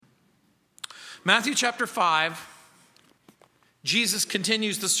Matthew chapter 5, Jesus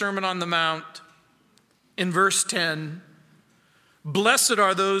continues the Sermon on the Mount in verse 10. Blessed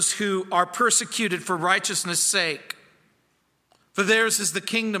are those who are persecuted for righteousness' sake, for theirs is the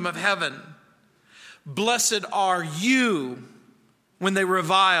kingdom of heaven. Blessed are you when they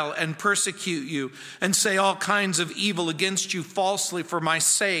revile and persecute you and say all kinds of evil against you falsely for my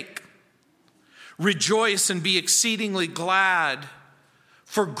sake. Rejoice and be exceedingly glad,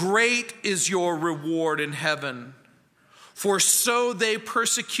 for great is your reward in heaven. For so they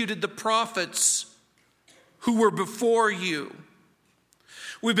persecuted the prophets who were before you.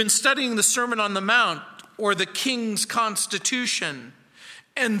 We've been studying the Sermon on the Mount, or the King's Constitution,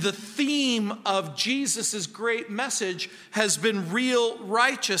 and the theme of Jesus' great message has been real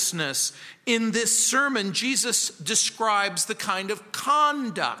righteousness. In this sermon, Jesus describes the kind of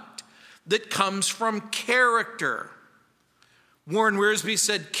conduct that comes from character. Warren Wiersbe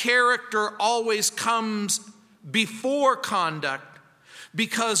said, character always comes before conduct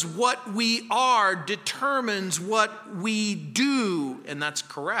because what we are determines what we do, and that's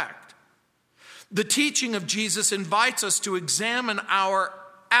correct. The teaching of Jesus invites us to examine our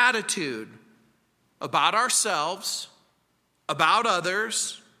attitude about ourselves, about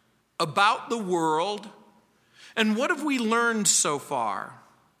others, about the world, and what have we learned so far?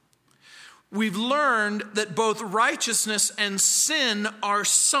 We've learned that both righteousness and sin are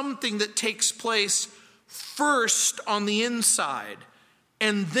something that takes place first on the inside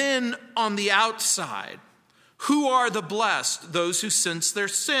and then on the outside. Who are the blessed? Those who sense their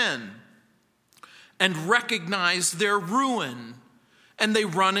sin and recognize their ruin, and they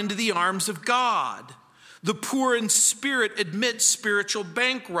run into the arms of God. The poor in spirit admit spiritual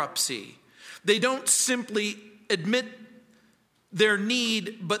bankruptcy. They don't simply admit their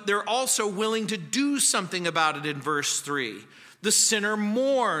need, but they're also willing to do something about it in verse 3. The sinner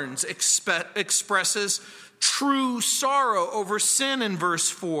mourns, expresses true sorrow over sin in verse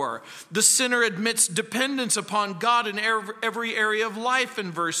 4. The sinner admits dependence upon God in every area of life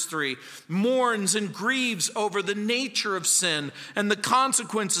in verse 3. Mourns and grieves over the nature of sin and the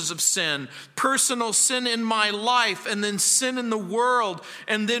consequences of sin. Personal sin in my life and then sin in the world.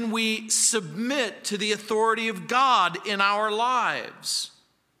 And then we submit to the authority of God in our lives.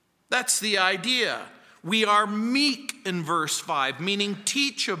 That's the idea. We are meek in verse 5, meaning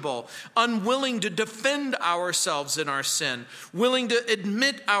teachable, unwilling to defend ourselves in our sin, willing to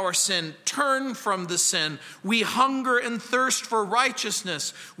admit our sin, turn from the sin. We hunger and thirst for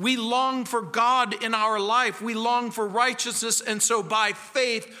righteousness. We long for God in our life. We long for righteousness, and so by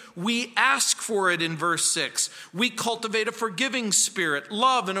faith, we ask for it in verse 6. We cultivate a forgiving spirit,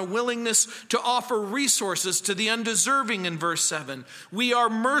 love, and a willingness to offer resources to the undeserving in verse 7. We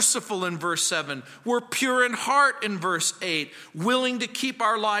are merciful in verse 7. We're pure in heart in verse 8, willing to keep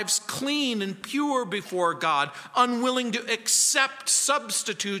our lives clean and pure before God, unwilling to accept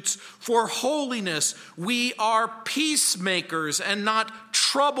substitutes for holiness. We are peacemakers and not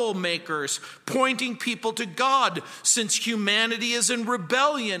troublemakers, pointing people to God since humanity is in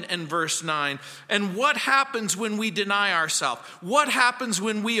rebellion in verse 9. And what happens when we deny ourselves? What happens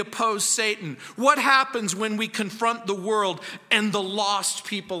when we oppose Satan? What happens when we confront the world and the lost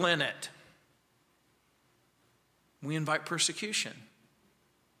people in it? We invite persecution.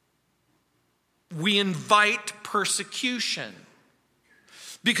 We invite persecution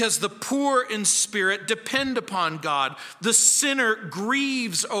because the poor in spirit depend upon God. The sinner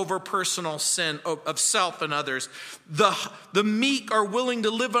grieves over personal sin of self and others. The meek are willing to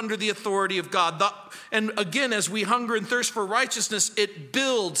live under the authority of God. And again, as we hunger and thirst for righteousness, it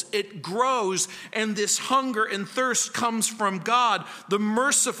builds, it grows, and this hunger and thirst comes from God. The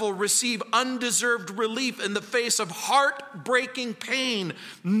merciful receive undeserved relief in the face of heartbreaking pain,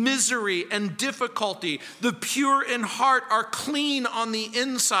 misery, and difficulty. The pure in heart are clean on the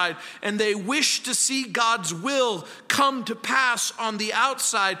inside, and they wish to see God's will come to pass on the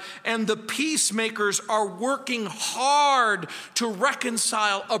outside, and the peacemakers are working hard to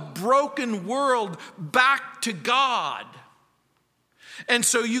reconcile a broken world back to God. And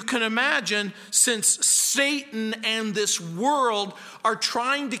so you can imagine, since Satan and this world are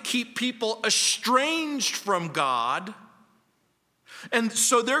trying to keep people estranged from God, and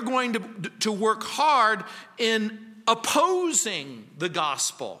so they're going to work hard in opposing the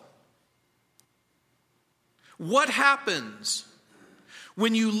gospel. What happens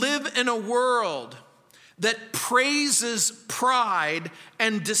when you live in a world that praises pride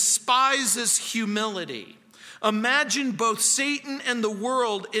and despises humility? Imagine both Satan and the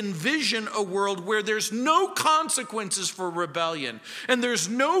world envision a world where there's no consequences for rebellion and there's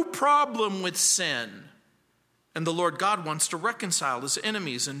no problem with sin. And the Lord God wants to reconcile his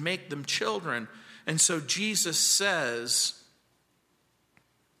enemies and make them children. And so Jesus says,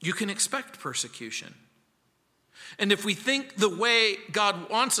 you can expect persecution. And if we think the way God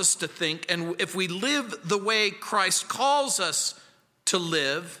wants us to think, and if we live the way Christ calls us to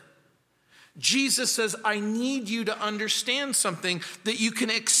live, Jesus says, I need you to understand something, that you can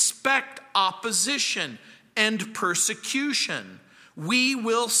expect opposition and persecution. We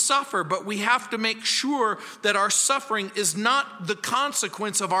will suffer, but we have to make sure that our suffering is not the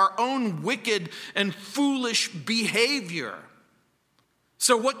consequence of our own wicked and foolish behavior.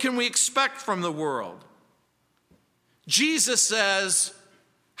 So what can we expect from the world? Jesus says,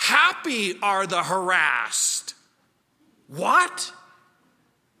 happy are the harassed. What?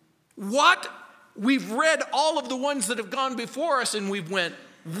 What? We've read all of the ones that have gone before us and we've went,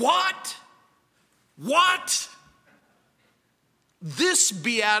 what? What? This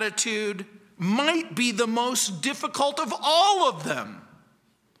beatitude might be the most difficult of all of them.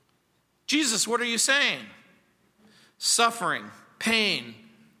 Jesus, what are you saying? Suffering, pain,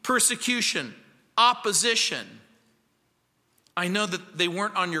 persecution, opposition. I know that they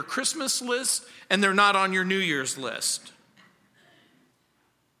weren't on your Christmas list and they're not on your New Year's list.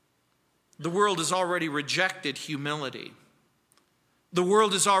 The world has already rejected humility. The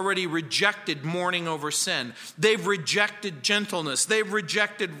world has already rejected mourning over sin. They've rejected gentleness. They've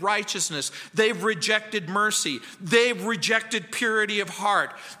rejected righteousness. They've rejected mercy. They've rejected purity of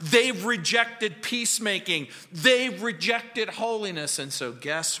heart. They've rejected peacemaking. They've rejected holiness. And so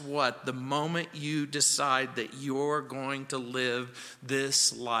guess what? The moment you decide that you're going to live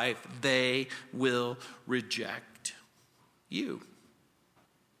this life, they will reject you.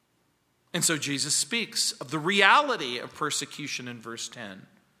 And so Jesus speaks of the reality of persecution in verse 10.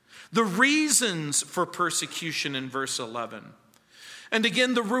 The reasons for persecution in verse 11. And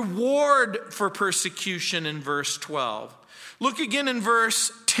again, the reward for persecution in verse 12. Look again in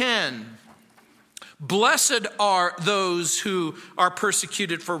verse 10. Blessed are those who are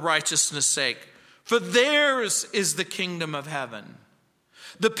persecuted for righteousness' sake, for theirs is the kingdom of heaven.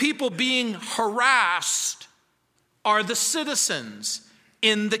 The people being harassed are the citizens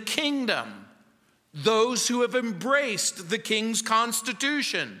in the kingdom, those who have embraced the king's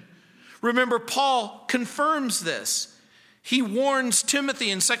constitution. Remember, Paul confirms this. He warns Timothy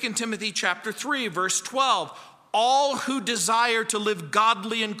in 2 Timothy chapter 3, verse 12, all who desire to live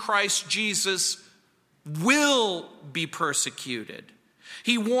godly in Christ Jesus will be persecuted.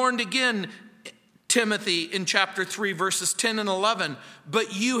 He warned again Timothy in chapter 3, verses 10 and 11,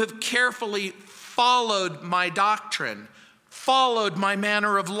 but you have carefully followed my doctrine, followed my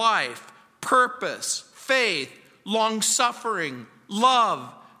manner of life, purpose, faith, long-suffering,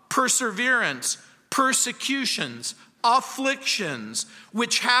 love, perseverance, persecutions, afflictions,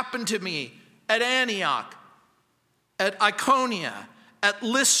 which happened to me at Antioch, at Iconium, at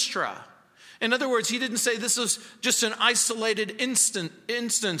Lystra. In other words, he didn't say this is just an isolated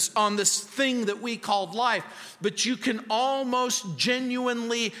instance on this thing that we called life, but you can almost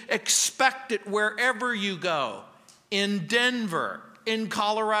genuinely expect it wherever you go. In Denver, in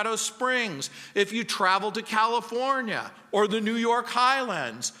Colorado Springs, if you travel to California or the New York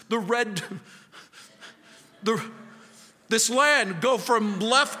Highlands, this land, go from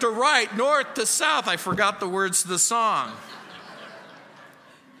left to right, north to south. I forgot the words to the song.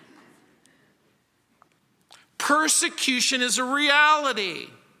 Persecution is a reality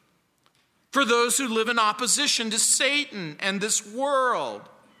for those who live in opposition to Satan and this world.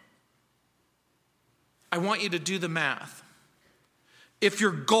 I want you to do the math. If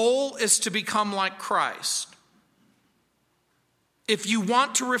your goal is to become like Christ, if you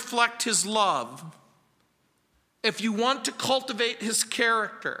want to reflect his love, if you want to cultivate his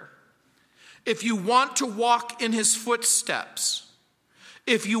character, if you want to walk in his footsteps,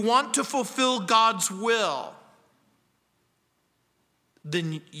 if you want to fulfill God's will,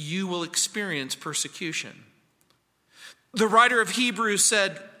 then you will experience persecution. The writer of Hebrews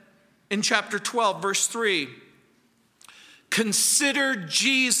said in chapter 12, verse 3, consider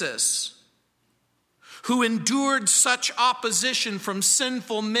Jesus, who endured such opposition from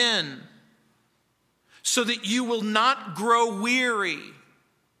sinful men, so that you will not grow weary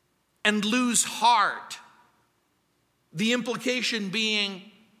and lose heart. The implication being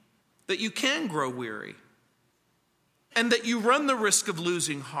that you can grow weary and that you run the risk of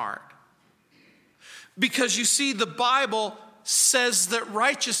losing heart. Because you see, the Bible says that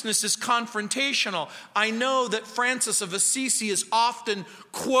righteousness is confrontational. I know that Francis of Assisi is often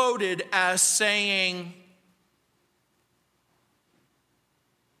quoted as saying,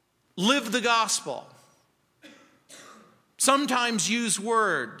 live the gospel. Sometimes use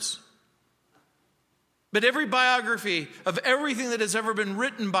words. But every biography of everything that has ever been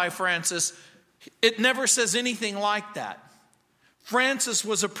written by Francis, it never says anything like that. Francis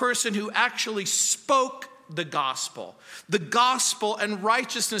was a person who actually spoke the gospel. The gospel and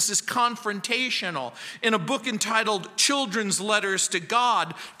righteousness is confrontational. In a book entitled Children's Letters to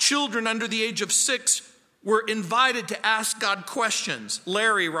God, children under the age of 6 were invited to ask God questions.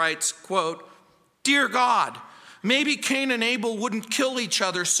 Larry writes, quote, "Dear God, maybe Cain and Abel wouldn't kill each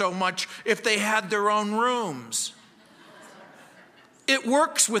other so much if they had their own rooms. It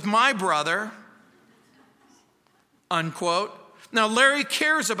works with my brother," unquote. Now, Larry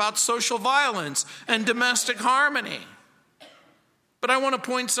cares about social violence and domestic harmony. But I want to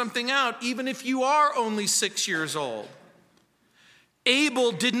point something out, even if you are only 6 years old.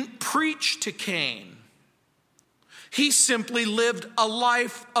 Abel didn't preach to Cain. He simply lived a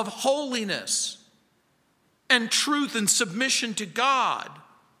life of holiness and truth and submission to God.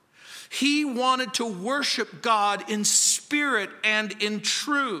 He wanted to worship God in spirit and in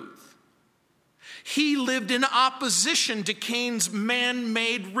truth. He lived in opposition to Cain's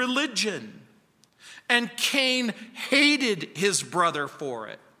man-made religion, and Cain hated his brother for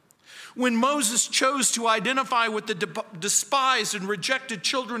it. When Moses chose to identify with the despised and rejected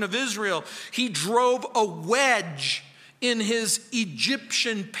children of Israel, he drove a wedge in his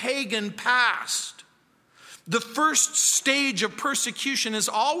Egyptian pagan past. The first stage of persecution is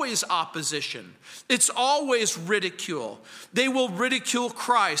always opposition. It's always ridicule. They will ridicule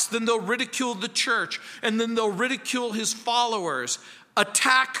Christ, then they'll ridicule the church, and then they'll ridicule his followers,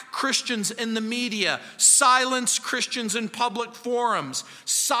 attack Christians in the media, silence Christians in public forums,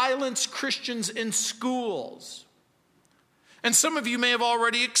 silence Christians in schools. And some of you may have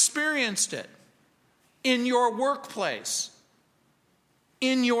already experienced it in your workplace,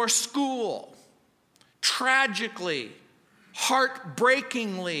 in your school. Tragically,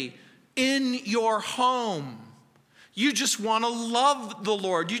 heartbreakingly, in your home. You just want to love the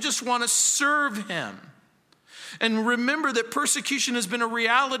Lord. You just want to serve him. And remember that persecution has been a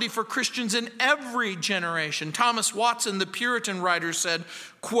reality for Christians in every generation. Thomas Watson, the Puritan writer, said,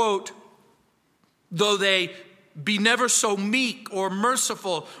 quote, "Though they be never so meek or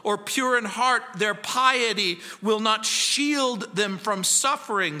merciful or pure in heart, their piety will not shield them from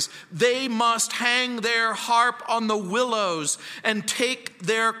sufferings. They must hang their harp on the willows and take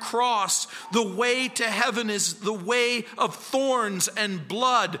their cross. The way to heaven is the way of thorns and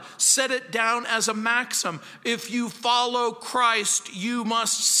blood. Set it down as a maxim. If you follow Christ, you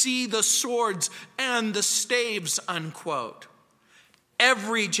must see the swords and the staves," unquote.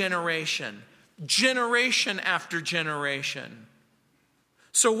 Every generation after generation.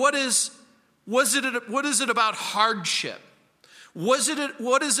 So what is it about hardship? What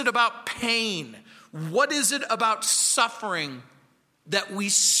is it about pain? What is it about suffering that we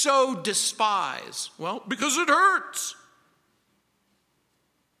so despise? Well, because it hurts.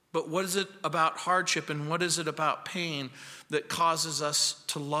 But what is it about hardship and what is it about pain that causes us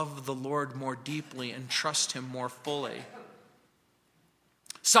to love the Lord more deeply and trust him more fully?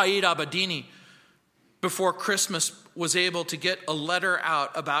 Saeed Abedini, before Christmas, was able to get a letter out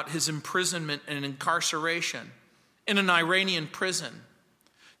about his imprisonment and incarceration in an Iranian prison.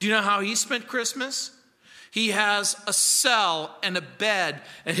 Do you know how he spent Christmas? He has a cell and a bed,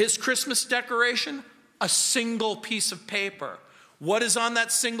 and his Christmas decoration, a single piece of paper. What is on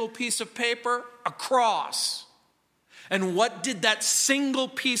that single piece of paper? A cross. And what did that single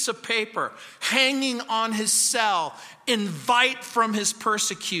piece of paper hanging on his cell invite from his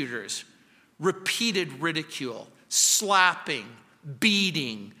persecutors? Repeated ridicule, slapping,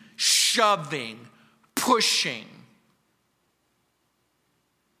 beating, shoving, pushing.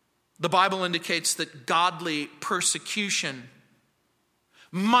 The Bible indicates that godly persecution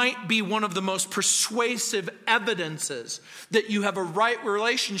might be one of the most persuasive evidences that you have a right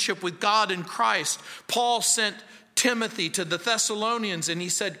relationship with God and Christ. Paul sent Timothy to the Thessalonians, and he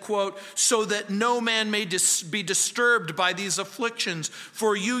said, quote, "So that no man may be disturbed by these afflictions,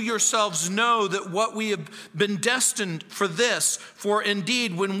 for you yourselves know that what we have been destined for this. For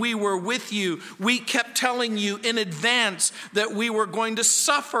indeed, when we were with you, we kept telling you in advance that we were going to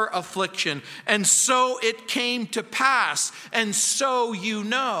suffer affliction. And so it came to pass, and so you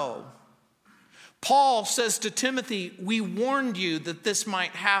know." Paul says to Timothy, we warned you that this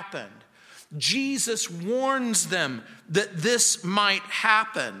might happen. Jesus warns them that this might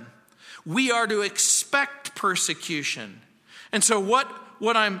happen. We are to expect persecution. And so what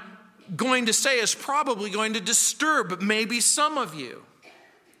I'm going to say is probably going to disturb maybe some of you.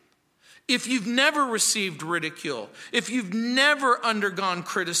 If you've never received ridicule, if you've never undergone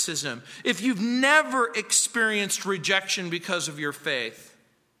criticism, if you've never experienced rejection because of your faith,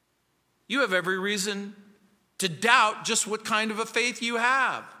 you have every reason to doubt just what kind of a faith you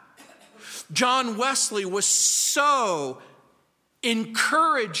have. John Wesley was so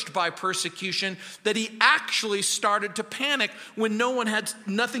encouraged by persecution that he actually started to panic when no one had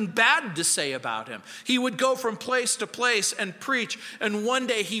nothing bad to say about him. He would go from place to place and preach, and one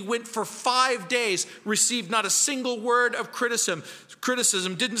day he went for 5 days, received not a single word of criticism,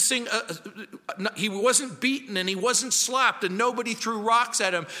 didn't sing, he wasn't beaten and he wasn't slapped, and nobody threw rocks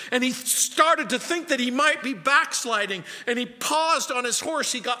at him. And he started to think that he might be backsliding, and he paused on his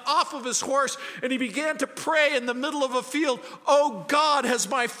horse. He got off of his horse and he began to pray in the middle of a field. Oh God, has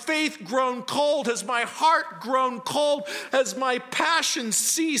my faith grown cold? Has my heart grown cold? Has my passion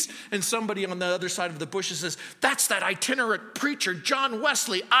ceased? And somebody on the other side of the bushes says, that's that itinerant preacher, John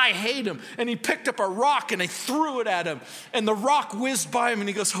Wesley. I hate him. And he picked up a rock and he threw it at him. And the rock whizzed by him and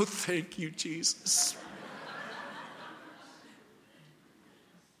he goes, oh, thank you, Jesus.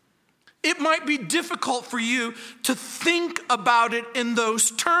 It might be difficult for you to think about it in those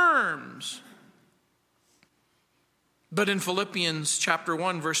terms. But in Philippians chapter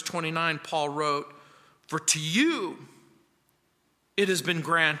 1, verse 29, Paul wrote, for to you it has been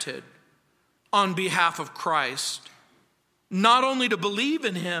granted on behalf of Christ, not only to believe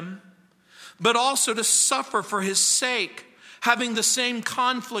in him, but also to suffer for his sake, having the same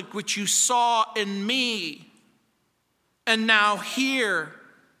conflict which you saw in me, and now hear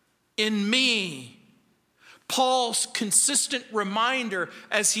in me. Paul's consistent reminder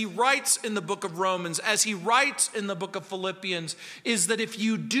as he writes in the book of Romans, as he writes in the book of Philippians, is that if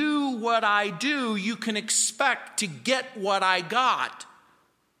you do what I do, you can expect to get what I got.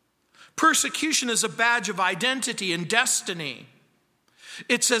 Persecution is a badge of identity and destiny.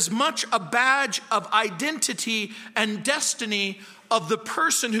 It's as much a badge of identity and destiny of the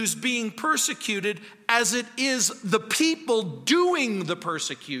person who's being persecuted as it is the people doing the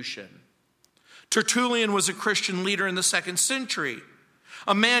persecution. Tertullian was a Christian leader in the 2nd century.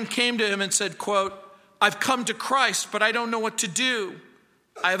 A man came to him and said, quote, I've come to Christ, but I don't know what to do.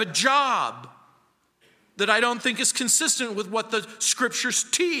 I have a job that I don't think is consistent with what the scriptures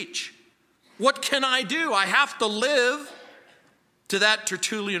teach. What can I do? I have to live. To that,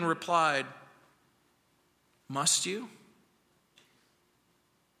 Tertullian replied, must you?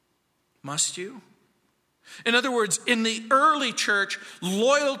 Must you? In other words, in the early church,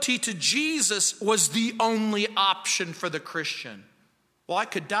 loyalty to Jesus was the only option for the Christian. Well, I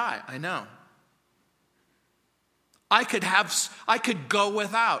could die, I know. I could go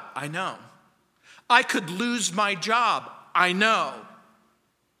without, I know. I could lose my job, I know.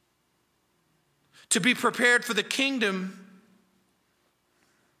 To be prepared for the kingdom,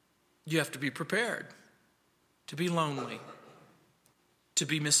 you have to be prepared to be lonely, to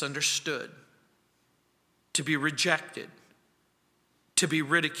be misunderstood, to be rejected, to be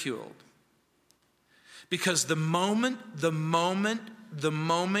ridiculed. Because the moment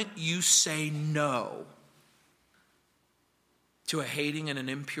you say no to a hating and an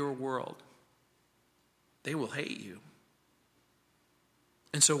impure world, they will hate you.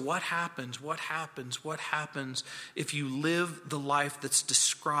 And so what happens if you live the life that's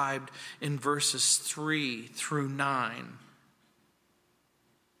described in verses 3 through 9?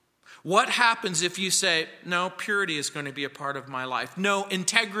 What happens if you say, no, purity is going to be a part of my life. No,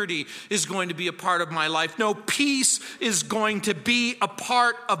 integrity is going to be a part of my life. No, peace is going to be a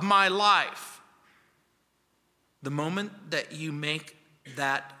part of my life. The moment that you make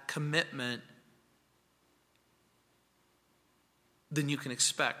that commitment, then you can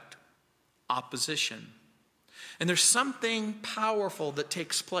expect opposition. And there's something powerful that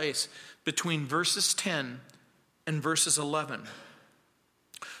takes place between verses 10 and verses 11.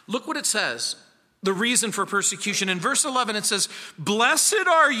 Look what it says, the reason for persecution. In verse 11 it says, blessed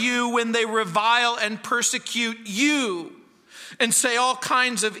are you when they revile and persecute you and say all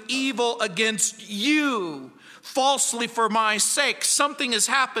kinds of evil against you falsely for my sake. Something has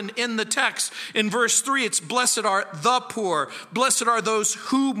happened in the text. In verse 3, it's blessed are the poor, blessed are those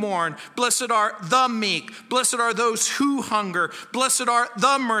who mourn, blessed are the meek, blessed are those who hunger, blessed are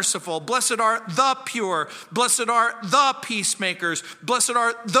the merciful, blessed are the pure, blessed are the peacemakers, blessed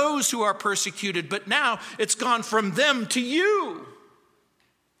are those who are persecuted. But now it's gone from them to you.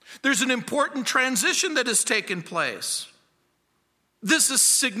 There's an important transition that has taken place. This is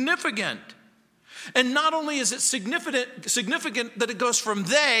significant. And not only is it significant that it goes from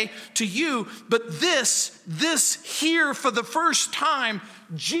they to you, but this here for the first time,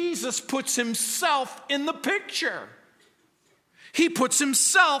 Jesus puts himself in the picture. He puts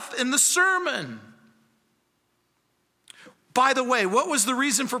himself in the sermon. By the way, what was the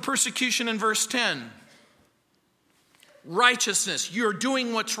reason for persecution in verse 10? Righteousness. You're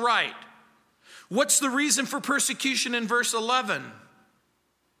doing what's right. What's the reason for persecution in verse 11?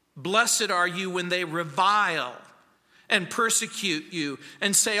 Blessed are you when they revile and persecute you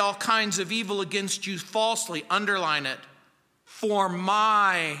and say all kinds of evil against you falsely. Underline it. For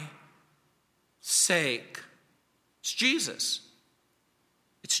my sake. It's Jesus.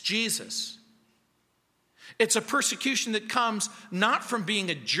 It's Jesus. It's a persecution that comes not from being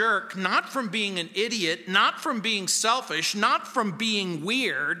a jerk, not from being an idiot, not from being selfish, not from being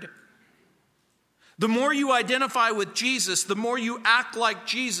weird. The more you identify with Jesus, the more you act like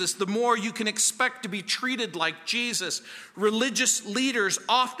Jesus, the more you can expect to be treated like Jesus. Religious leaders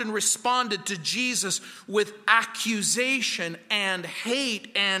often responded to Jesus with accusation and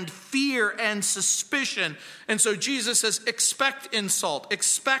hate and fear and suspicion. And so Jesus says, expect insult,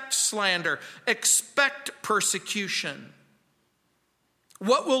 expect slander, expect persecution.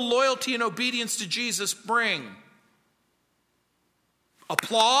 What will loyalty and obedience to Jesus bring?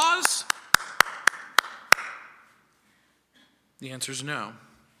 Applause? The answer is no.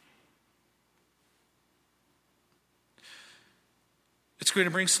 It's going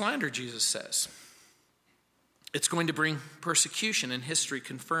to bring slander, Jesus says. It's going to bring persecution, and history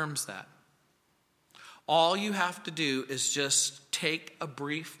confirms that. All you have to do is just take a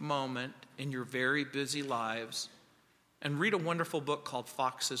brief moment in your very busy lives and read a wonderful book called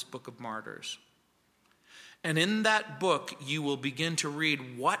Fox's Book of Martyrs. And in that book, you will begin to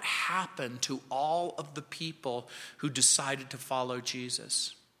read what happened to all of the people who decided to follow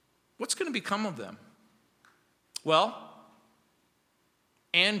Jesus. What's going to become of them? Well,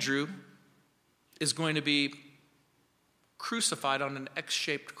 Andrew is going to be crucified on an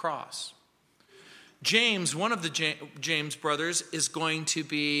X-shaped cross. James, one of the James brothers, is going to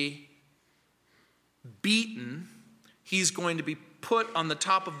be beaten. He's going to be put on the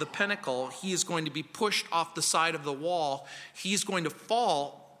top of the pinnacle. He is going to be pushed off the side of the wall. He's going to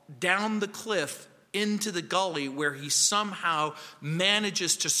fall down the cliff into the gully where he somehow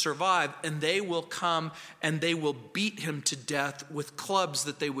manages to survive, and they will come and they will beat him to death with clubs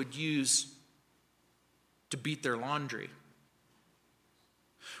that they would use to beat their laundry.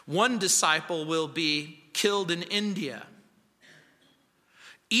 One disciple will be killed in India.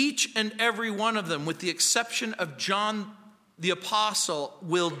 Each and every one of them, with the exception of John the apostle,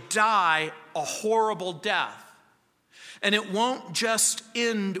 will die a horrible death. And it won't just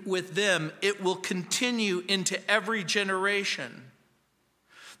end with them, it will continue into every generation.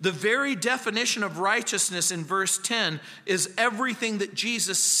 The very definition of righteousness in verse 10 is everything that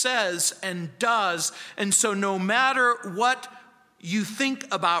Jesus says and does. And so no matter what you think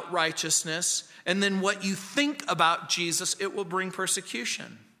about righteousness and then what you think about Jesus, it will bring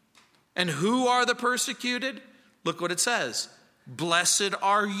persecution. And who are the persecuted? Look what it says. Blessed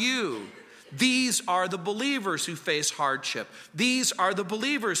are you. These are the believers who face hardship. These are the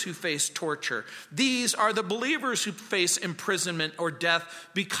believers who face torture. These are the believers who face imprisonment or death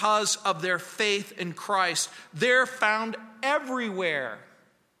because of their faith in Christ. They're found everywhere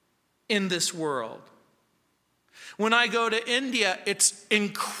in this world. When I go to India, it's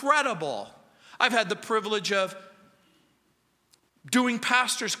incredible. I've had the privilege of doing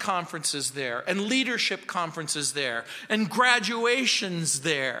pastors' conferences there and leadership conferences there and graduations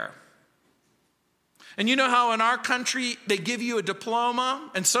there. And you know how in our country they give you a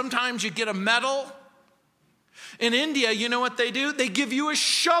diploma and sometimes you get a medal? In India, you know what they do? They give you a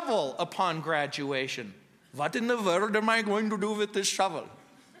shovel upon graduation. What in the world am I going to do with this shovel?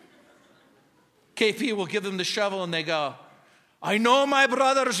 KP will give them the shovel and they go, I know, my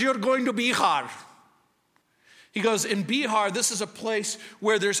brothers, you're going to Bihar. He goes, in Bihar, this is a place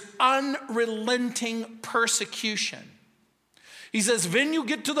where there's unrelenting persecution. He says, when you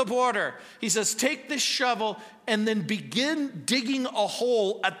get to the border, he says, take this shovel and then begin digging a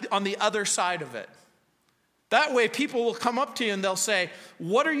hole on the other side of it. That way people will come up to you and they'll say,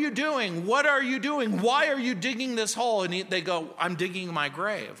 what are you doing? What are you doing? Why are you digging this hole? And they go, I'm digging my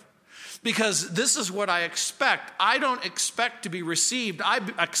grave. Because this is what I expect. I don't expect to be received. I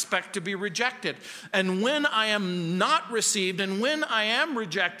expect to be rejected. And when I am not received and when I am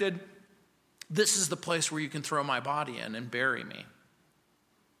rejected, this is the place where you can throw my body in and bury me.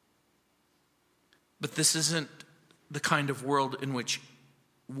 But this isn't the kind of world in which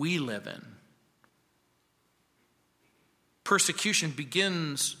we live in. Persecution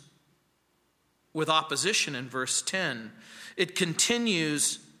begins with opposition in verse 10. It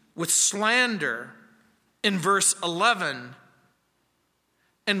continues with slander in verse 11.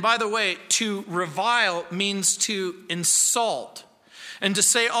 And by the way, to revile means to insult. And to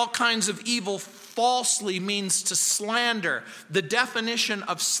say all kinds of evil falsely means to slander. The definition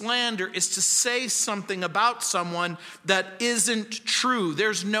of slander is to say something about someone that isn't true.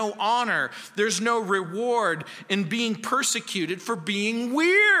 There's no honor, there's no reward in being persecuted for being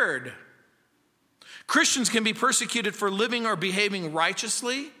weird. Christians can be persecuted for living or behaving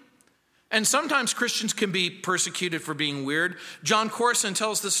righteously. And sometimes Christians can be persecuted for being weird. John Corson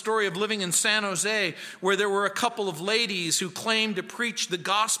tells the story of living in San Jose, where there were a couple of ladies who claimed to preach the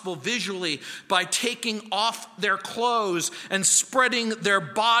gospel visually by taking off their clothes and spreading their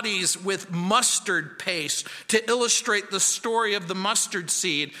bodies with mustard paste to illustrate the story of the mustard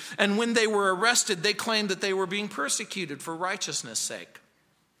seed. And when they were arrested, they claimed that they were being persecuted for righteousness' sake.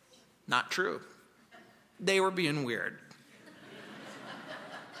 Not true. They were being weird.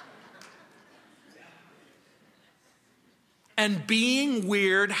 And being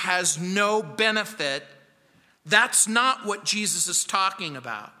weird has no benefit. That's not what Jesus is talking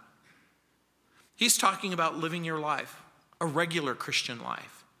about. He's talking about living your life, a regular Christian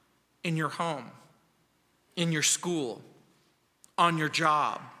life, in your home, in your school, on your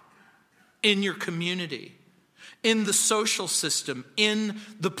job, in your community, in the social system, in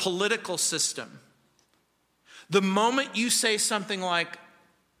the political system. The moment you say something like,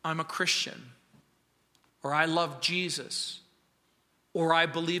 I'm a Christian, or I love Jesus, or I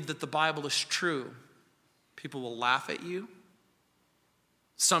believe that the Bible is true, people will laugh at you,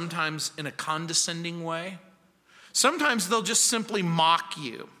 sometimes in a condescending way. Sometimes they'll just simply mock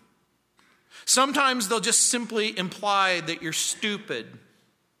you. Sometimes they'll just simply imply that you're stupid.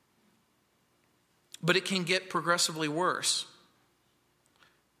 But it can get progressively worse.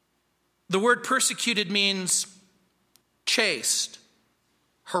 The word persecuted means chased,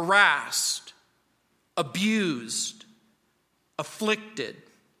 harassed, abused, afflicted.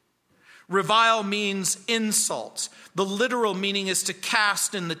 Revile means insults. The literal meaning is to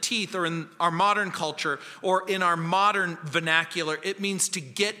cast in the teeth, or in our modern culture, or in our modern vernacular, it means to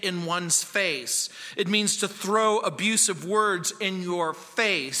get in one's face. It means to throw abusive words in your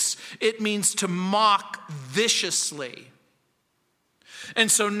face. It means to mock viciously.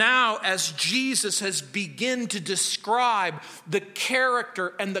 And so now, as Jesus has begun to describe the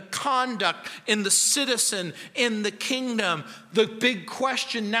character and the conduct in the citizen in the kingdom, the big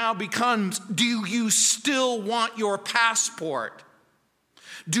question now becomes, do you still want your passport?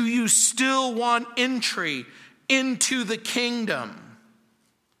 Do you still want entry into the kingdom?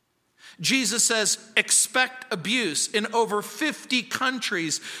 Jesus says, expect abuse. In over 50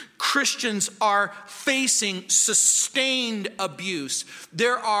 countries, Christians are facing sustained abuse.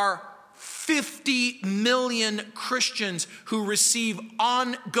 There are 50 million Christians who receive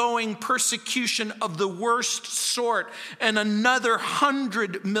ongoing persecution of the worst sort, and another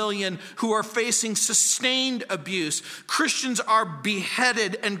 100 million who are facing sustained abuse. Christians are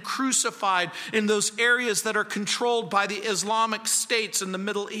beheaded and crucified in those areas that are controlled by the Islamic states in the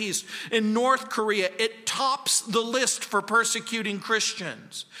Middle East. In North Korea, it tops the list for persecuting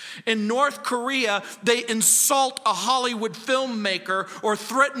Christians. In North Korea, they insult a Hollywood filmmaker or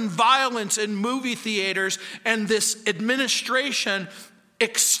threaten violence in movie theaters, and this administration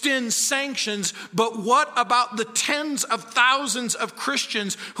extends sanctions. But what about the tens of thousands of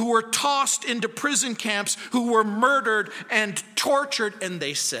Christians who were tossed into prison camps, who were murdered and tortured, and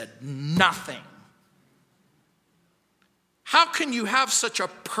they said nothing? How can you have such a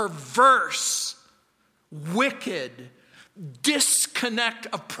perverse, wicked disconnect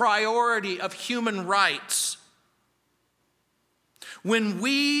of priority of human rights when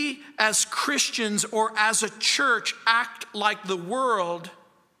we as Christians or as a church act like the world?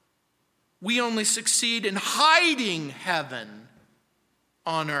 We only succeed in hiding heaven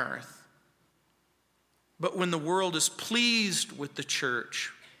on earth. But when the world is pleased with the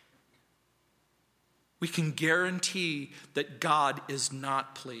church, we can guarantee that God is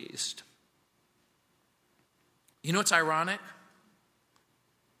not pleased. You know what's ironic?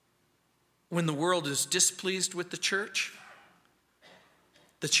 When the world is displeased with the church,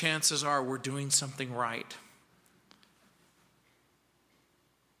 the chances are we're doing something right.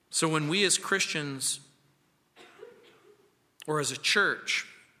 So when we as Christians or as a church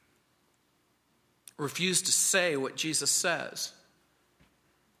refuse to say what Jesus says,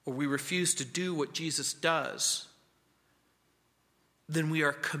 or we refuse to do what Jesus does, then we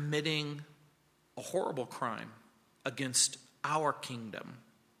are committing a horrible crime against our kingdom.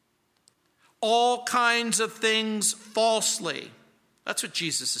 All kinds of things falsely. That's what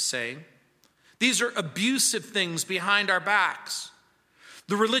Jesus is saying. These are abusive things behind our backs.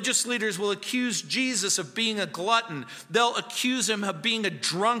 The religious leaders will accuse Jesus of being a glutton. They'll accuse him of being a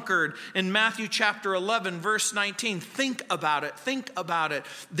drunkard in Matthew chapter 11, verse 19. Think about it. Think about it.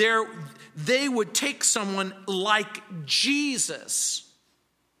 They would take someone like Jesus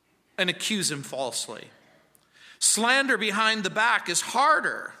and accuse him falsely. Slander behind the back is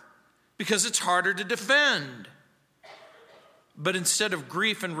harder because it's harder to defend. But instead of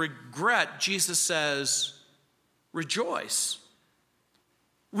grief and regret, Jesus says, rejoice.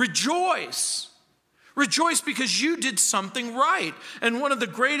 Rejoice. Rejoice because you did something right. And one of the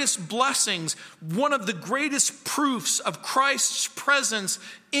greatest blessings, one of the greatest proofs of Christ's presence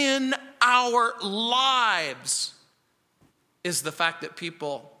in our lives is the fact that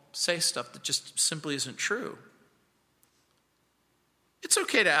people say stuff that just simply isn't true. It's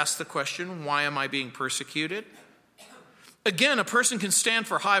okay to ask the question, why am I being persecuted? Again, a person can stand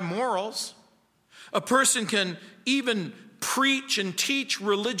for high morals. A person can even preach and teach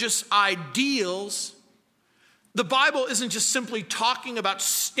religious ideals. The Bible isn't just simply talking about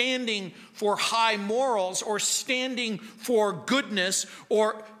standing for high morals or standing for goodness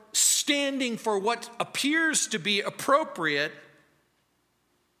or standing for what appears to be appropriate.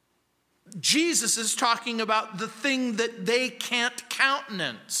 Jesus is talking about the thing that they can't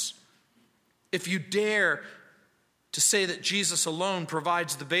countenance. If you dare to say that Jesus alone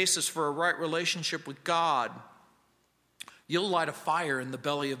provides the basis for a right relationship with God, you'll light a fire in the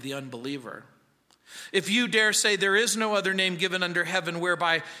belly of the unbeliever. If you dare say there is no other name given under heaven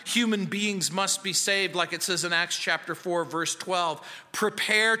whereby human beings must be saved, like it says in Acts chapter 4, verse 12,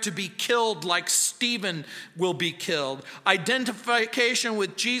 prepare to be killed like Stephen will be killed. Identification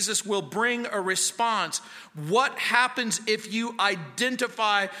with Jesus will bring a response. What happens if you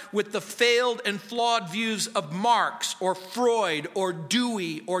identify with the failed and flawed views of Marx or Freud or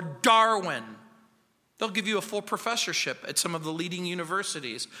Dewey or Darwin? They'll give you a full professorship at some of the leading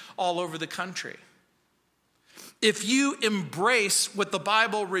universities all over the country. If you embrace what the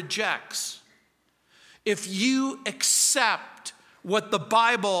Bible rejects, if you accept what the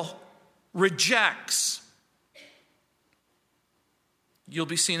Bible rejects, you'll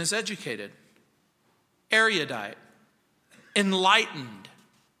be seen as educated, erudite, enlightened.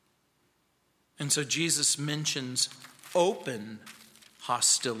 And so Jesus mentions open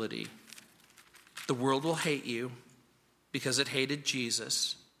hostility. The world will hate you because it hated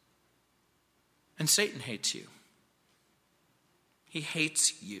Jesus. And Satan hates you. He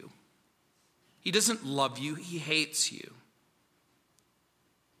hates you. He doesn't love you, he hates you.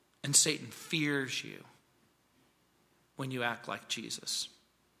 And Satan fears you when you act like Jesus.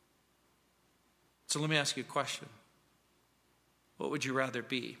 So let me ask you a question. What would you rather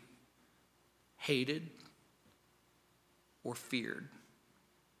be? Hated or feared?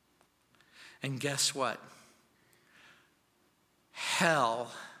 And guess what?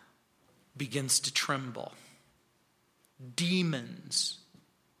 Hell begins to tremble. Demons,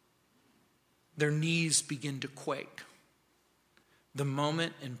 their knees begin to quake. The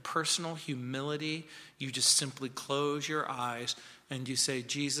moment in personal humility, you just simply close your eyes and you say,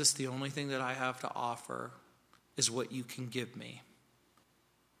 Jesus, the only thing that I have to offer is what you can give me.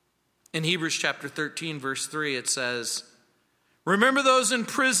 In Hebrews chapter 13, verse 3, it says, remember those in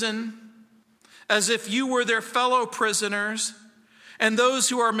prison as if you were their fellow prisoners, and those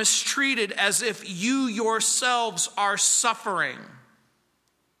who are mistreated as if you yourselves are suffering.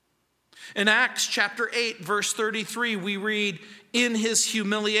 In Acts chapter 8, verse 33, we read, in his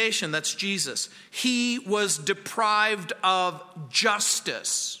humiliation, that's Jesus, he was deprived of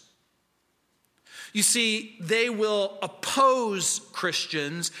justice. You see, they will oppose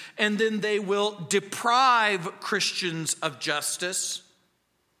Christians, and then they will deprive Christians of justice.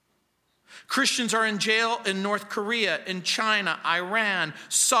 Christians are in jail in North Korea, in China, Iran,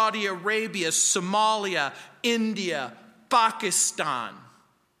 Saudi Arabia, Somalia, India, Pakistan.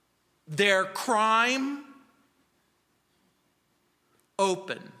 Their crime?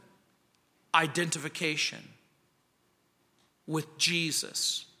 Open identification with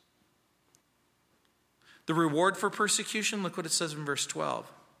Jesus. The reward for persecution, look what it says in verse 12.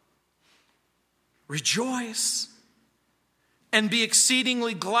 Rejoice and be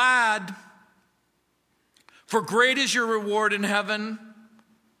exceedingly glad, for great is your reward in heaven.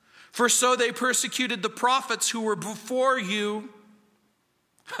 For so they persecuted the prophets who were before you.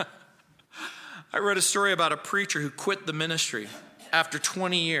 I read a story about a preacher who quit the ministry after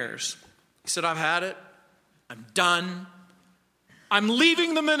 20 years. He said, I've had it. I'm done. I'm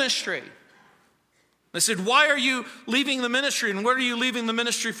leaving the ministry. They said, why are you leaving the ministry? And what are you leaving the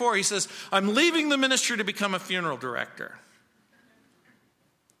ministry for? He says, I'm leaving the ministry to become a funeral director.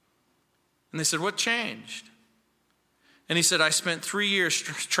 And they said, what changed? And he said, I spent 3 years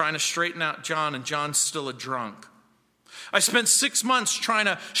trying to straighten out John, and John's still a drunk. I spent 6 months trying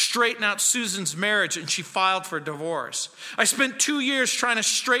to straighten out Susan's marriage, and she filed for divorce. I spent 2 years trying to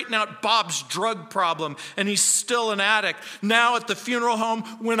straighten out Bob's drug problem, and he's still an addict. Now at the funeral home,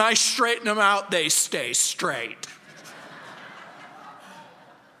 when I straighten them out, they stay straight.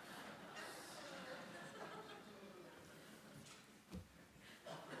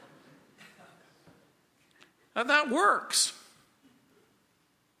 Now that works.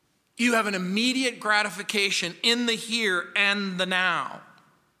 You have an immediate gratification in the here and the now.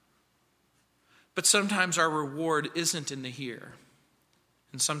 But sometimes our reward isn't in the here.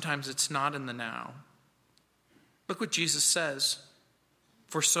 And sometimes it's not in the now. Look what Jesus says.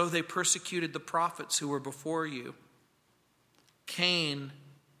 For so they persecuted the prophets who were before you. Cain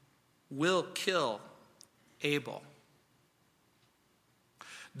will kill Abel.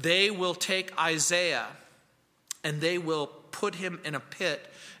 They will take Isaiah and they will put him in a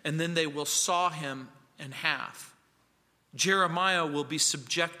pit, and then they will saw him in half. Jeremiah will be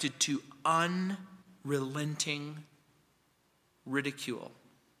subjected to unrelenting ridicule.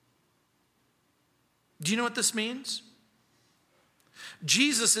 Do you know what this means?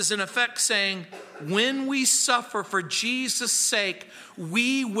 Jesus is in effect saying, when we suffer for Jesus' sake,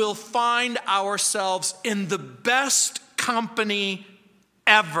 we will find ourselves in the best company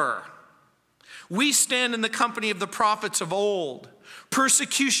ever. We stand in the company of the prophets of old.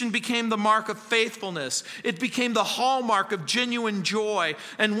 Persecution became the mark of faithfulness. It became the hallmark of genuine joy.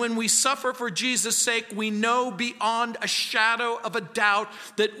 And when we suffer for Jesus' sake, we know beyond a shadow of a doubt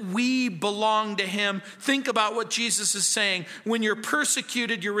that we belong to him. Think about what Jesus is saying. When you're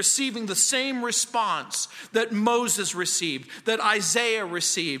persecuted, you're receiving the same response that Moses received, that Isaiah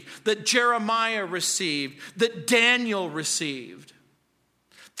received, that Jeremiah received, that Daniel received.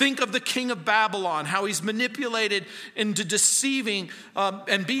 Think of the king of Babylon, how he's manipulated into deceiving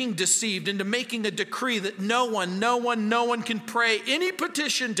and being deceived into making a decree that no one can pray any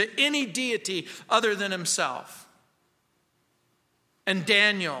petition to any deity other than himself. And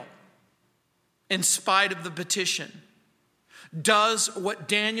Daniel, in spite of the petition, does what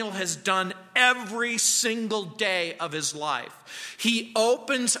Daniel has done every single day of his life. He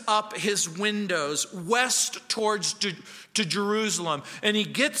opens up his windows west towards to Jerusalem, and he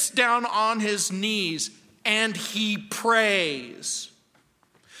gets down on his knees and he prays.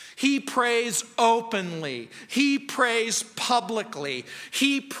 He prays openly. He prays publicly.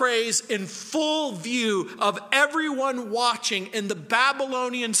 He prays in full view of everyone watching in the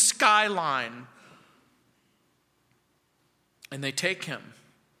Babylonian skyline. And they take him,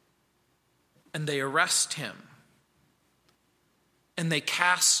 and they arrest him, and they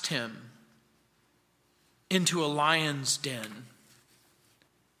cast him into a lion's den.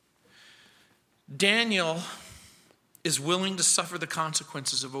 Daniel is willing to suffer the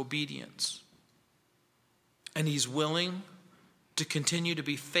consequences of obedience, and he's willing to continue to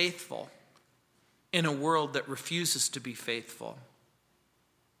be faithful in a world that refuses to be faithful.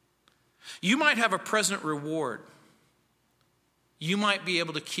 You might have a present reward. You might be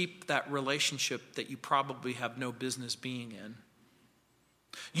able to keep that relationship that you probably have no business being in.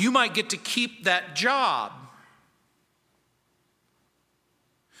 You might get to keep that job.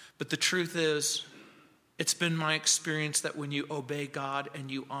 But the truth is, it's been my experience that when you obey God and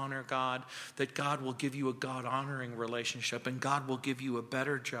you honor God, that God will give you a God-honoring relationship and God will give you a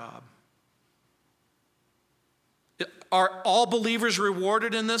better job. Are all believers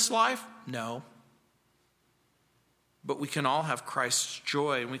rewarded in this life? No. But we can all have Christ's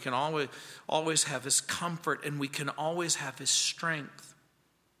joy, and we can always have his comfort, and we can always have his strength.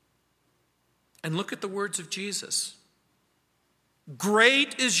 And look at the words of Jesus.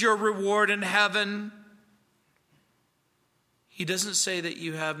 Great is your reward in heaven. He doesn't say that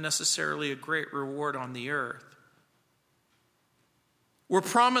you have necessarily a great reward on the earth. We're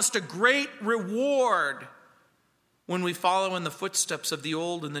promised a great reward when we follow in the footsteps of the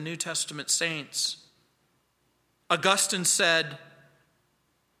Old and the New Testament saints. Augustine said,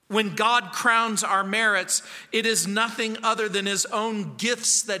 when God crowns our merits, it is nothing other than his own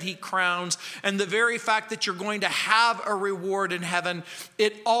gifts that he crowns. And the very fact that you're going to have a reward in heaven,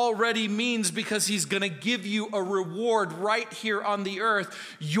 it already means because he's going to give you a reward right here on the earth,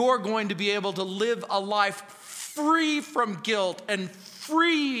 you're going to be able to live a life free from guilt and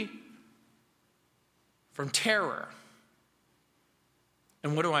free from terror.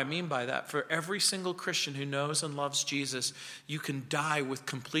 And what do I mean by that? For every single Christian who knows and loves Jesus, you can die with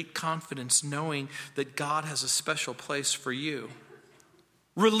complete confidence knowing that God has a special place for you.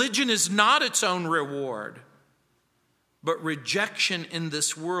 Religion is not its own reward, but rejection in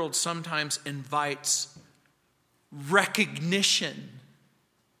this world sometimes invites recognition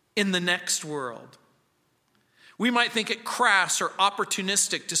in the next world. We might think it crass or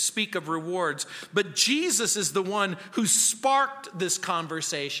opportunistic to speak of rewards, but Jesus is the one who sparked this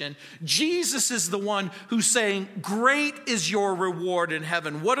conversation. Jesus is the one who's saying, great is your reward in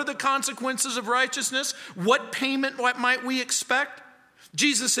heaven. What are the consequences of righteousness? What payment might we expect?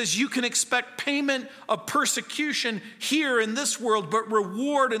 Jesus says you can expect payment of persecution here in this world, but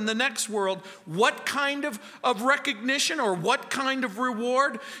reward in the next world. What kind of recognition or what kind of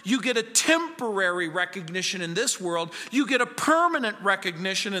reward? You get a temporary recognition in this world. You get a permanent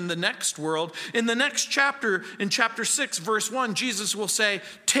recognition in the next world. In the next chapter, in chapter 6, verse 1, Jesus will say,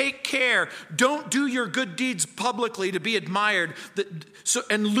 take care. Don't do your good deeds publicly to be admired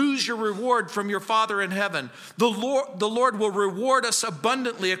and lose your reward from your Father in heaven. The Lord will reward us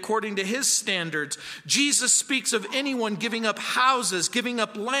abundantly according to his standards. Jesus speaks of anyone giving up houses, giving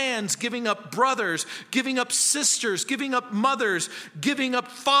up lands, giving up brothers, giving up sisters, giving up mothers, giving up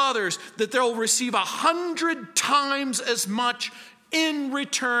fathers, that they'll receive 100 times as much in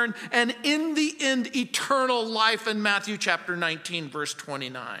return, and in the end, eternal life in Matthew chapter 19, verse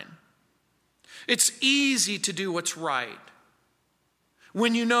 29. It's easy to do what's right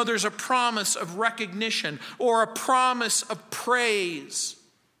when you know there's a promise of recognition or a promise of praise.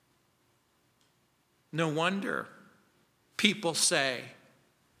 No wonder people say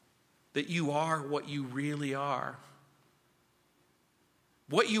that you are what you really are.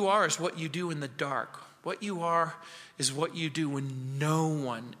 What you are is what you do in the dark. What you are is what you do when no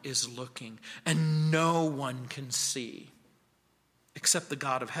one is looking and no one can see except the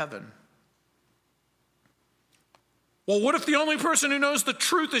God of heaven. Well, what if the only person who knows the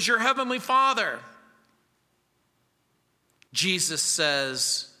truth is your heavenly Father? Jesus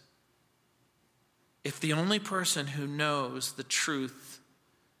says, if the only person who knows the truth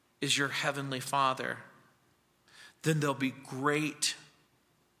is your heavenly Father, then there'll be great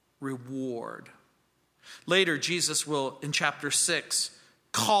reward. Later, Jesus will, in chapter 6,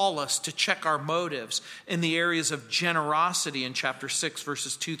 call us to check our motives in the areas of generosity in chapter 6,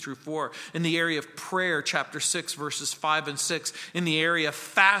 verses 2 through 4, in the area of prayer, chapter 6, verses 5 and 6, in the area of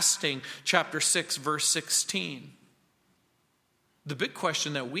fasting, chapter 6, verse 16. The big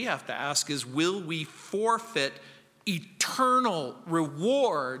question that we have to ask is, will we forfeit eternal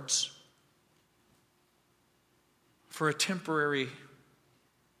rewards for a temporary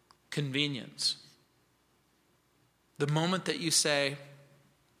convenience? The moment that you say,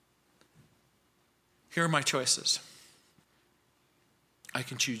 here are my choices. I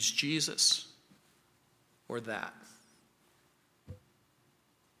can choose Jesus or that.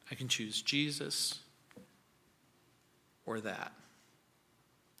 I can choose Jesus or that.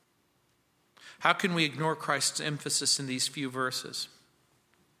 How can we ignore Christ's emphasis in these few verses?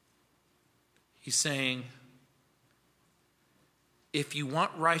 He's saying, if you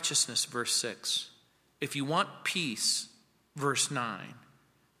want righteousness, verse 6, if you want peace, verse 9,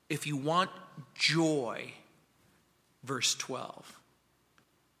 if you want joy, verse 12,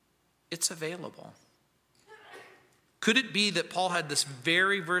 it's available. Could it be that Paul had this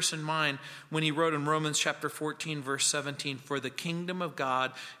very verse in mind when he wrote in Romans chapter 14, verse 17, for the kingdom of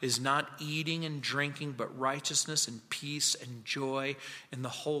God is not eating and drinking, but righteousness and peace and joy in the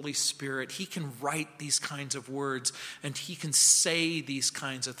Holy Spirit? He can write these kinds of words and he can say these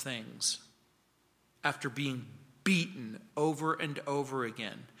kinds of things after being beaten over and over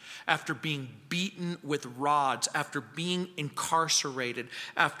again, after being beaten with rods, after being incarcerated,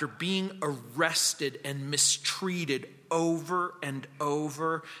 after being arrested and mistreated over and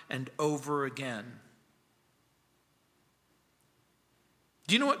over and over again.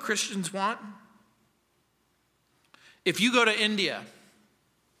 Do you know what Christians want? If you go to India,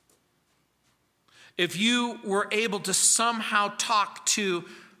 if you were able to somehow talk to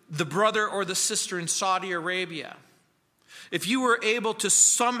the brother or the sister in Saudi Arabia, if you were able to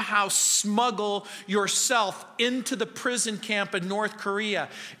somehow smuggle yourself into the prison camp in North Korea,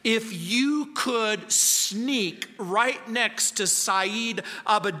 if you could sneak right next to Saeed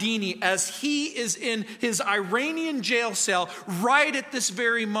Abedini as he is in his Iranian jail cell right at this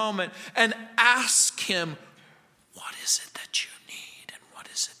very moment and ask him, what is it that you need and what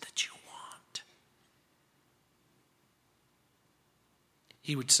is it that you want?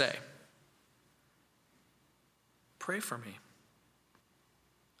 He would say, pray for me.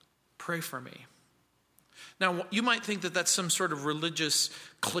 Pray for me. Now, you might think that that's some sort of religious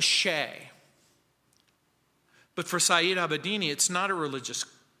cliche. But for Saeed Abedini, it's not a religious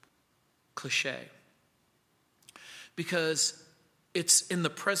cliche. Because It's in the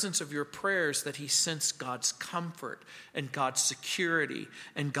presence of your prayers that he sensed God's comfort and God's security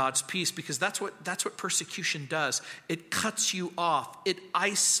and God's peace, because that's what persecution does. It cuts you off. It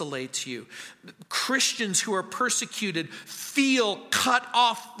isolates you. Christians who are persecuted feel cut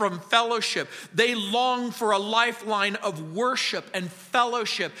off from fellowship. They long for a lifeline of worship and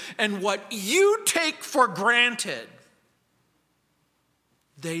fellowship, and what you take for granted,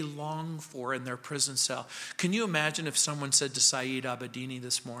 they long for in their prison cell. Can you imagine if someone said to Saeed Abedini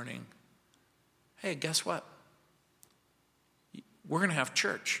this morning, hey, guess what? We're going to have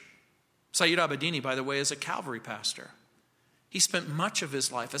church. Saeed Abedini, by the way, is a Calvary pastor. He spent much of his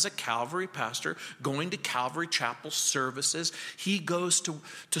life as a Calvary pastor going to Calvary Chapel services. He goes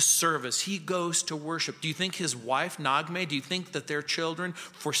to service. He goes to worship. Do you think his wife, Nagme, do you think that their children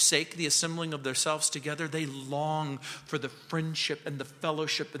forsake the assembling of themselves together? They long for the friendship and the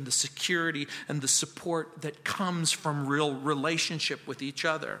fellowship and the security and the support that comes from real relationship with each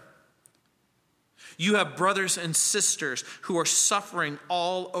other. You have brothers and sisters who are suffering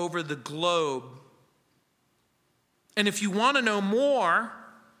all over the globe. And if you want to know more,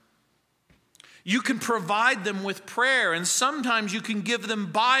 you can provide them with prayer, and sometimes you can give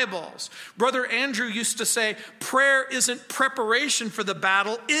them Bibles. Brother Andrew used to say, prayer isn't preparation for the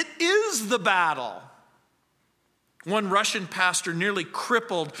battle, it is the battle. One Russian pastor, nearly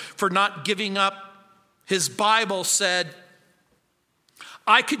crippled for not giving up his Bible, said,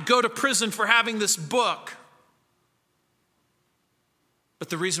 I could go to prison for having this book. But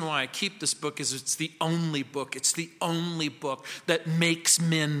the reason why I keep this book is it's the only book. It's the only book that makes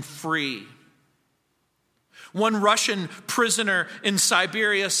men free. One Russian prisoner in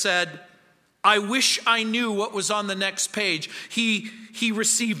Siberia said, I wish I knew what was on the next page. He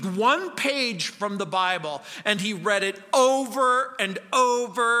received one page from the Bible and he read it over and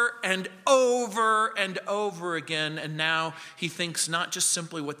over and over and over again. And now he thinks not just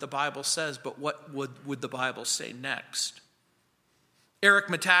simply what the Bible says, but what would the Bible say next? Eric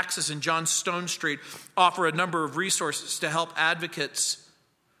Metaxas and John Stonestreet offer a number of resources to help advocates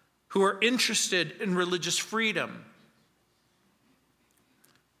who are interested in religious freedom.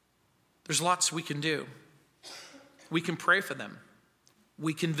 There's lots we can do. We can pray for them.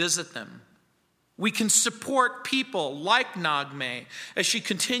 We can visit them. We can support people like Nagme as she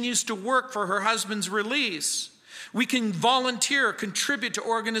continues to work for her husband's release. We can volunteer, contribute to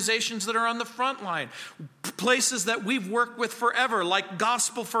organizations that are on the front line, places that we've worked with forever, like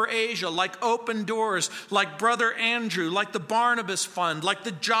Gospel for Asia, like Open Doors, like Brother Andrew, like the Barnabas Fund, like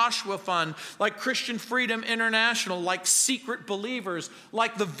the Joshua Fund, like Christian Freedom International, like Secret Believers,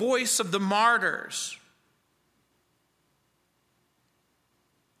 like the Voice of the Martyrs.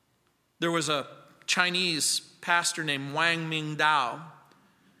 There was a Chinese pastor named Wang Mingdao.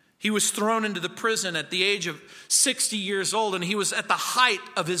 He was thrown into the prison at the age of 60 years old, and he was at the height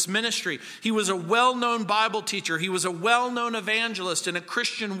of his ministry. He was a well-known Bible teacher. He was a well-known evangelist and a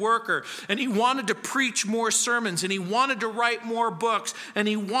Christian worker, and he wanted to preach more sermons, and he wanted to write more books, and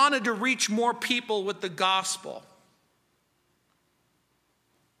he wanted to reach more people with the gospel.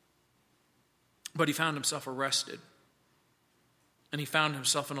 But he found himself arrested, and he found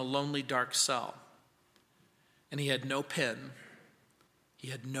himself in a lonely, dark cell, and he had no pen. He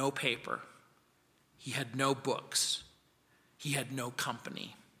had no paper. He had no books. He had no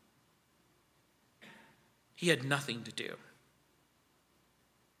company. He had nothing to do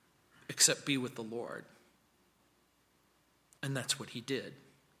except be with the Lord. And that's what he did.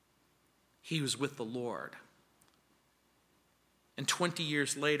 He was with the Lord. And 20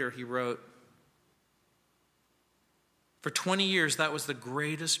 years later, he wrote, for 20 years, that was the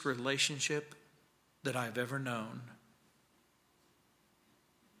greatest relationship that I've ever known.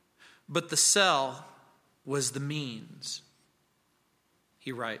 But the cell was the means,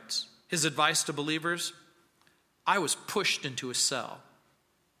 he writes. His advice to believers, I was pushed into a cell,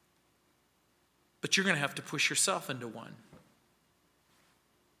 but you're going to have to push yourself into one.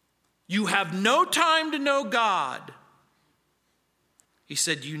 You have no time to know God. He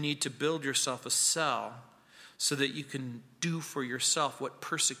said you need to build yourself a cell so that you can do for yourself what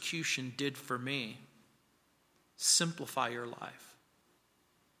persecution did for me. Simplify your life.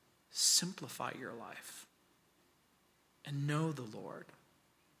 Simplify your life and know the Lord.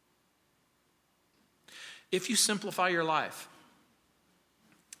 If you simplify your life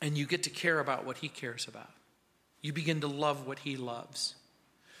and you get to care about what he cares about, you begin to love what he loves,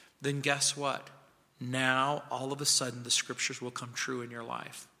 then guess what? Now, all of a sudden, the scriptures will come true in your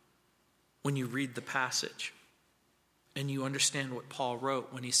life. When you read the passage and you understand what Paul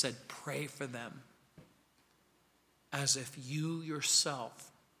wrote when he said, pray for them as if you yourself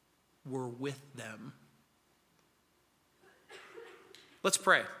were with them. Let's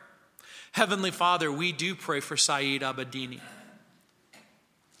pray. Heavenly Father, we do pray for Saeed Abedini.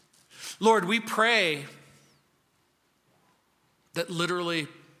 Lord, we pray that literally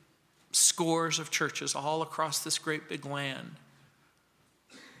scores of churches all across this great big land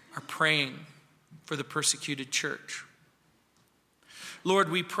are praying for the persecuted church. Lord,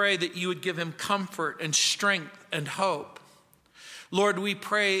 we pray that you would give him comfort and strength and hope. Lord, we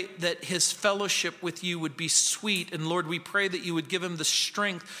pray that his fellowship with you would be sweet. And Lord, we pray that you would give him the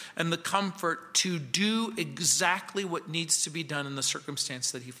strength and the comfort to do exactly what needs to be done in the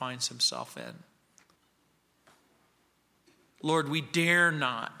circumstance that he finds himself in. Lord, we dare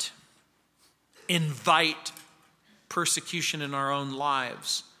not invite persecution in our own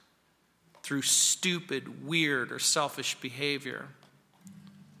lives through stupid, weird, or selfish behavior.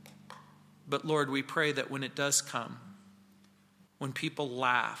 But Lord, we pray that when it does come, when people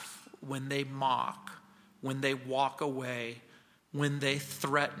laugh, when they mock, when they walk away, when they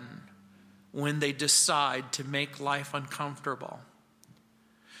threaten, when they decide to make life uncomfortable,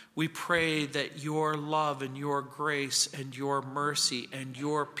 we pray that your love and your grace and your mercy and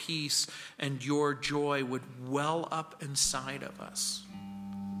your peace and your joy would well up inside of us.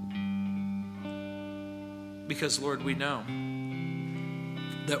 Because, Lord, we know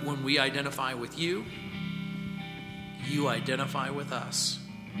that when we identify with you, you identify with us.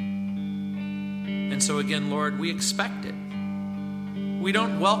 And so again, Lord, we expect it. We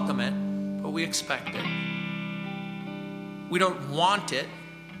don't welcome it, but we expect it. We don't want it,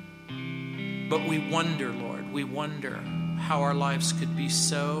 but we wonder, Lord. We wonder how our lives could be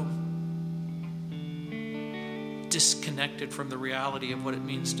so disconnected from the reality of what it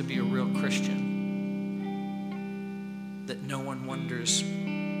means to be a real Christian, that no one wonders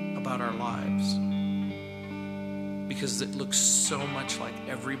about our lives, because it looks so much like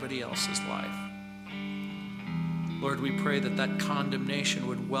everybody else's life. Lord, we pray that that condemnation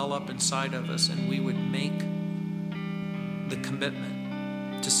would well up inside of us and we would make the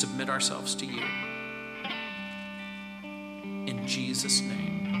commitment to submit ourselves to you. In Jesus'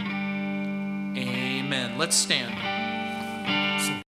 name, amen. Let's stand.